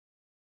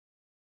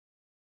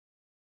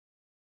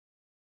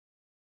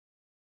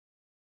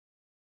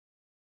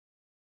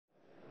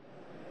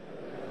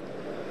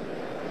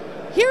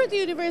Here at the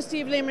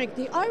University of Limerick,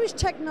 the Irish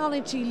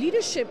Technology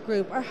Leadership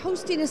Group are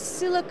hosting a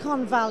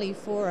Silicon Valley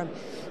Forum.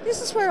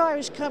 This is where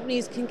Irish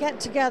companies can get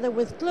together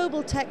with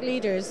global tech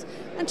leaders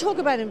and talk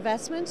about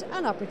investment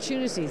and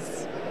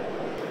opportunities.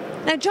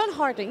 Now, John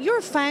Hartnett,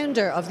 you're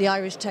founder of the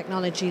Irish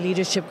Technology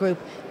Leadership Group.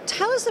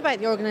 Tell us about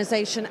the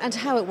organisation and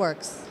how it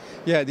works.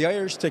 Yeah, the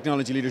Irish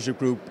Technology Leadership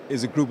Group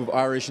is a group of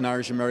Irish and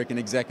Irish American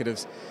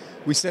executives.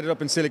 We set it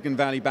up in Silicon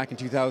Valley back in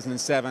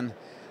 2007.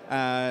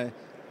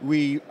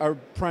 We are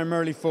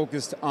primarily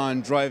focused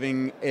on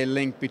driving a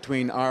link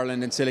between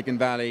Ireland and Silicon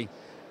Valley,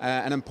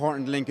 an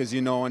important link, as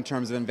you know, in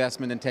terms of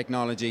investment and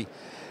technology.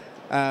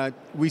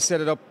 We set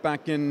it up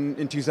back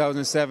in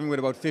 2007 with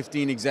about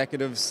 15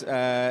 executives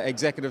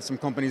from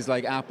companies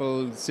like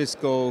Apple,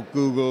 Cisco,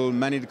 Google,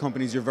 many of the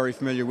companies you're very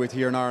familiar with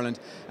here in Ireland.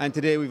 And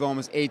today we've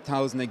almost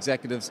 8,000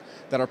 executives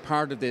that are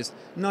part of this,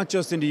 not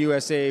just in the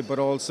USA, but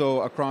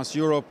also across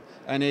Europe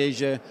and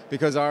Asia,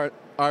 because our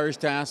Irish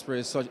diaspora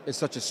is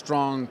such a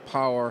strong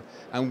power,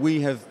 and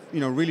we have,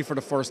 really for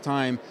the first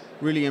time,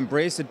 really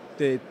embraced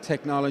the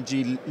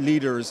technology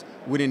leaders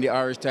within the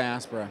Irish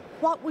diaspora.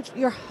 What would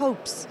your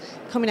hopes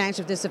coming out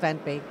of this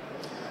event be?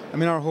 I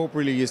mean, our hope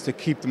really is to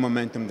keep the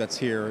momentum that's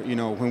here.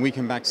 When we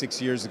came back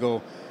 6 years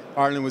ago,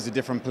 Ireland was a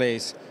different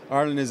place.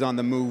 Ireland is on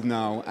the move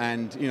now,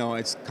 and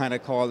it's kind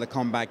of called the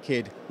comeback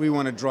kid. We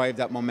want to drive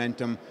that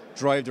momentum,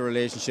 drive the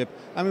relationship,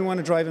 and we want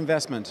to drive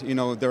investment.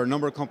 There are a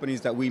number of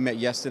companies that we met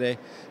yesterday,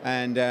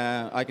 and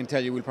I can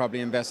tell you we'll probably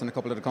invest in a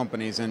couple of the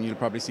companies, and you'll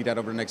probably see that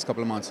over the next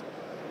couple of months.